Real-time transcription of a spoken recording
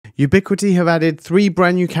Ubiquiti have added 3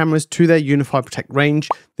 brand new cameras to their UniFi Protect range,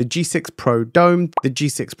 the G6 Pro Dome, the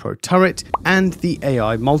G6 Pro Turret, and the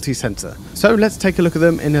AI MultiSensor. So let's take a look at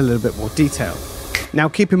them in a little bit more detail. Now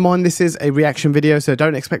keep in mind this is a reaction video, so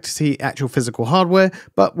don't expect to see actual physical hardware,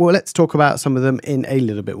 but let's talk about some of them in a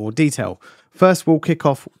little bit more detail. First we'll kick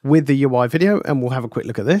off with the UI video and we'll have a quick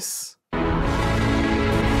look at this.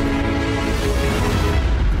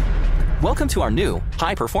 Welcome to our new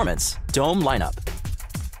high-performance Dome lineup.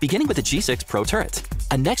 Beginning with the G6 Pro Turret,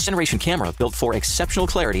 a next-generation camera built for exceptional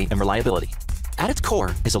clarity and reliability. At its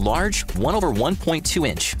core is a large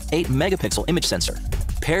 1/1.2-inch, 8-megapixel image sensor,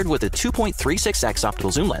 paired with a 2.36x optical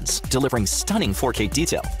zoom lens, delivering stunning 4K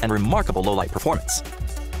detail and remarkable low-light performance.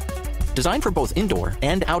 Designed for both indoor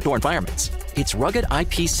and outdoor environments, its rugged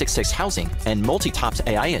IP66 housing and multi-topped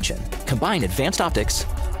AI engine combine advanced optics,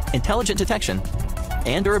 intelligent detection,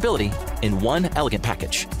 and durability in one elegant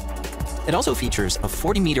package. It also features a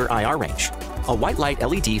 40-meter IR range, a white light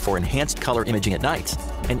LED for enhanced color imaging at night,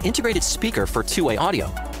 an integrated speaker for two-way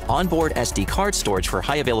audio, onboard SD card storage for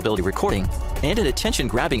high availability recording, and an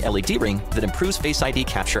attention-grabbing LED ring that improves Face ID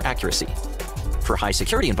capture accuracy. For high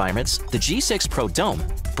security environments, the G6 Pro Dome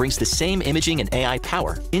brings the same imaging and AI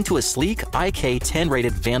power into a sleek IK10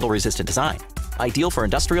 rated vandal-resistant design, ideal for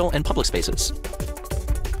industrial and public spaces.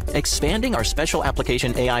 Expanding our special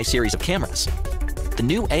application AI series of cameras, the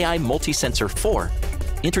new AI MultiSensor-4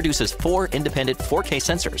 introduces 4 independent 4K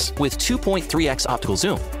sensors with 2.3x optical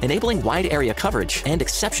zoom, enabling wide area coverage and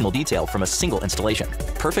exceptional detail from a single installation.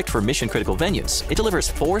 Perfect for mission-critical venues, it delivers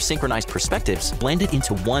 4 synchronized perspectives blended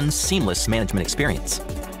into one seamless management experience.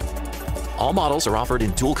 All models are offered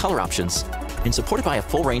in dual color options and supported by a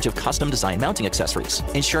full range of custom design mounting accessories,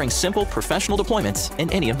 ensuring simple professional deployments in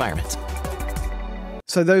any environment.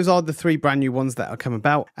 So those are the 3 brand new ones that are come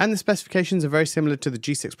about, and the specifications are very similar to the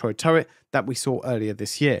G6 Pro Turret that we saw earlier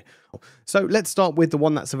this year. So let's start with the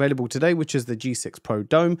one that's available today, which is the G6 Pro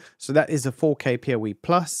Dome. So that is a 4K PoE+,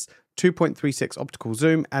 2.36 optical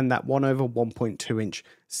zoom, and that 1/1.2-inch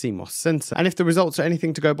CMOS sensor. And if the results are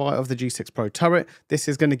anything to go by of the G6 Pro Turret, this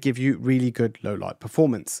is going to give you really good low light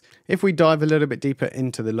performance. If we dive a little bit deeper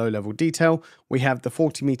into the low level detail, we have the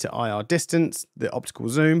 40-meter IR distance, the optical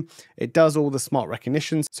zoom. It does all the smart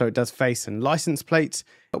recognition, so it does face and license plates.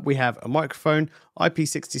 We have a microphone,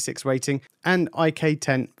 IP66 rating, and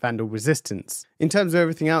IK10 vandal resistance. In terms of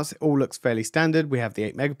everything else, it all looks fairly standard. We have the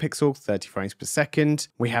 8 megapixel, 30 frames per second.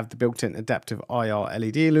 We have the built-in adaptive IR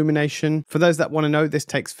LED illumination. For those that want to know, this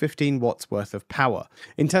takes 15 watts worth of power.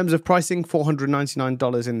 In terms of pricing,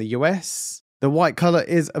 $499 in the US. The white color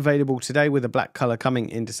is available today, with a black color coming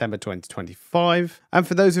in December 2025. And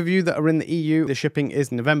for those of you that are in the EU, the shipping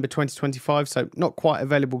is November 2025, so not quite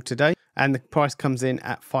available today. And the price comes in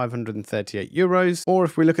at €538. Or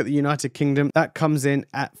if we look at the United Kingdom, that comes in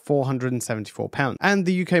at £474. And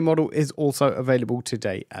the UK model is also available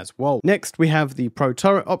today as well. Next, we have the Pro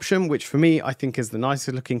Turret option, which for me, I think is the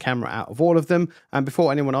nicest looking camera out of all of them. And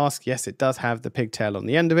before anyone asks, yes, it does have the pigtail on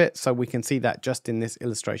the end of it. So we can see that just in this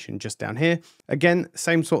illustration just down here. Again,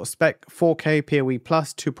 same sort of spec, 4K PoE+,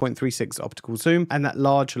 2.36 optical zoom, and that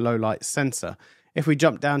large low light sensor. If we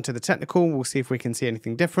jump down to the technical, we'll see if we can see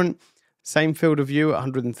anything different. Same field of view at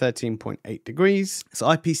 113.8 degrees. It's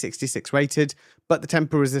IP66 rated, but the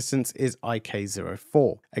temper resistance is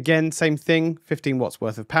IK04. Again, same thing, 15 watts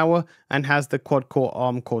worth of power, and has the quad-core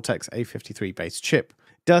ARM Cortex-A53 based chip.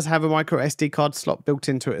 Does have a micro SD card slot built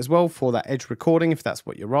into it as well for that edge recording if that's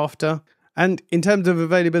what you're after. And in terms of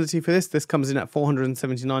availability for this comes in at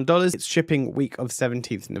 $479. It's shipping week of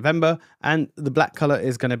 17th November, and the black color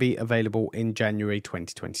is going to be available in January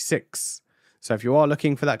 2026. So if you are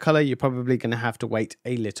looking for that color, you're probably going to have to wait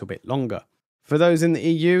a little bit longer. For those in the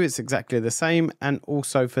EU, it's exactly the same, and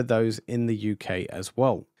also for those in the UK as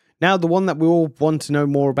well. Now, the one that we all want to know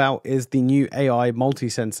more about is the new AI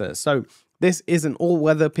multi-sensor. So this is an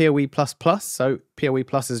all-weather PoE++, so PoE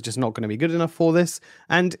Plus is just not going to be good enough for this.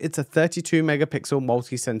 And it's a 32 megapixel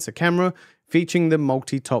multi-sensor camera featuring the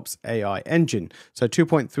multi-tops AI engine. So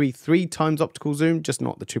 2.33 times optical zoom, just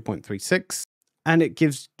not the 2.36. And it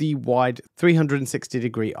gives the wide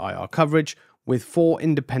 360-degree IR coverage with 4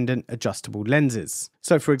 independent adjustable lenses.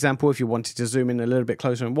 So for example, if you wanted to zoom in a little bit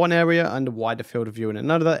closer in one area and a wider field of view in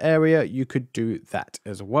another area, you could do that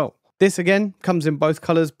as well. This again comes in both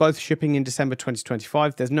colors, both shipping in December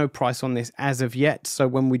 2025. There's no price on this as of yet, so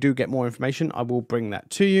when we do get more information, I will bring that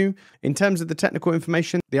to you. In terms of the technical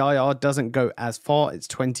information, the IR doesn't go as far, it's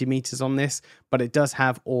 20 meters on this, but it does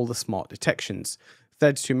have all the smart detections.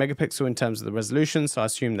 32 megapixel in terms of the resolution, so I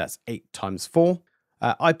assume that's 8 times 4.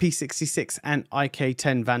 IP66 and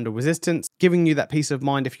IK10 vandal resistance, giving you that peace of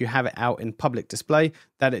mind if you have it out in public display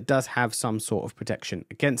that it does have some sort of protection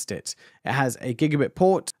against it. It has a gigabit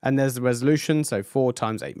port, and there's the resolution, so 4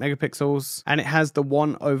 times 8 megapixels, and it has the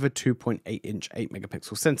 1/2.8-inch 8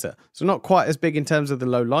 megapixel sensor. So not quite as big in terms of the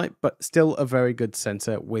low light, but still a very good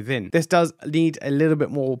sensor within. This does need a little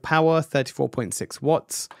bit more power, 34.6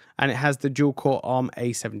 watts, and it has the dual-core ARM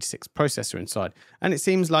A76 processor inside. And it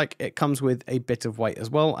seems like it comes with a bit of weight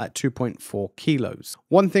as well at 2.4 kilos.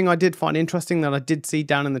 One thing I did find interesting that I did see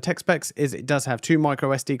down in the tech specs is it does have 2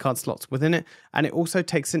 micro SD card slots within it, and it also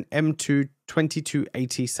takes an M2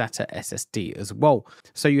 2280 SATA SSD as well.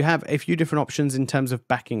 So you have a few different options in terms of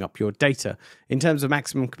backing up your data. In terms of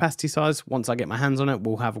maximum capacity size, once I get my hands on it,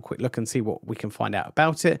 we'll have a quick look and see what we can find out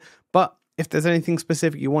about it. But if there's anything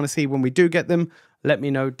specific you want to see when we do get them, let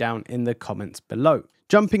me know down in the comments below.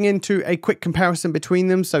 Jumping into a quick comparison between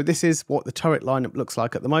them. So this is what the turret lineup looks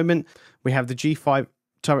like at the moment. We have the G5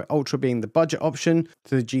 Turret Ultra being the budget option,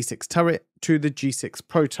 to the G6 turret, to the G6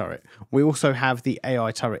 Pro turret. We also have the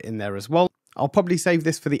AI turret in there as well. I'll probably save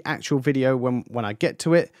this for the actual video when I get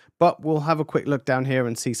to it, but we'll have a quick look down here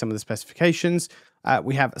and see some of the specifications.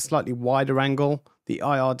 We have a slightly wider angle. The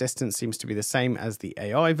IR distance seems to be the same as the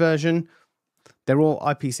AI version. They're all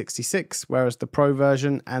IP66, whereas the Pro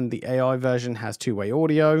version and the AI version has two-way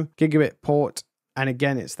audio, gigabit port, and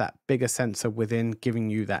again, it's that bigger sensor within, giving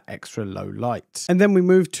you that extra low light. And then we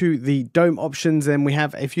move to the dome options, and we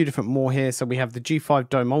have a few different more here. So we have the G5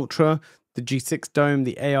 Dome Ultra, the G6 Dome,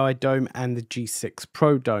 the AI Dome, and the G6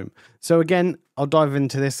 Pro Dome. So again, I'll dive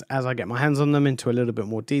into this as I get my hands on them into a little bit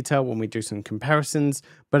more detail when we do some comparisons.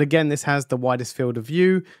 But again, this has the widest field of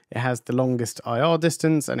view, it has the longest IR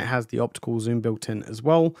distance, and it has the optical zoom built in as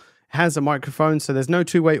well. Has a microphone, so there's no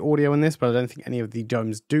two-way audio in this, but I don't think any of the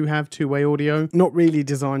domes do have two-way audio. Not really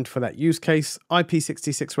designed for that use case.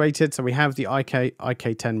 IP66 rated, so we have the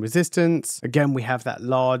IK10 resistance. Again, we have that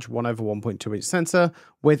large 1/1.2-inch sensor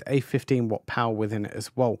with a 15-watt power within it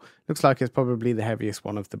as well. Looks like it's probably the heaviest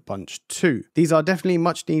one of the bunch too. These are definitely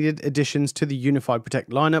much-needed additions to the UniFi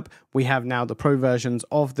Protect lineup. We have now the Pro versions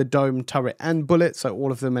of the Dome, Turret, and Bullet, so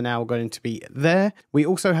all of them are now going to be there. We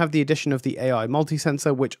also have the addition of the AI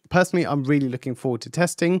MultiSensor, which personally I'm really looking forward to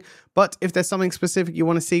testing. But if there's something specific you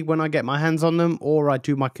want to see when I get my hands on them or I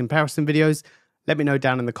do my comparison videos, let me know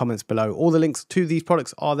down in the comments below. All the links to these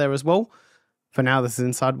products are there as well. For now, this is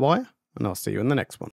InsideWire, and I'll see you in the next one.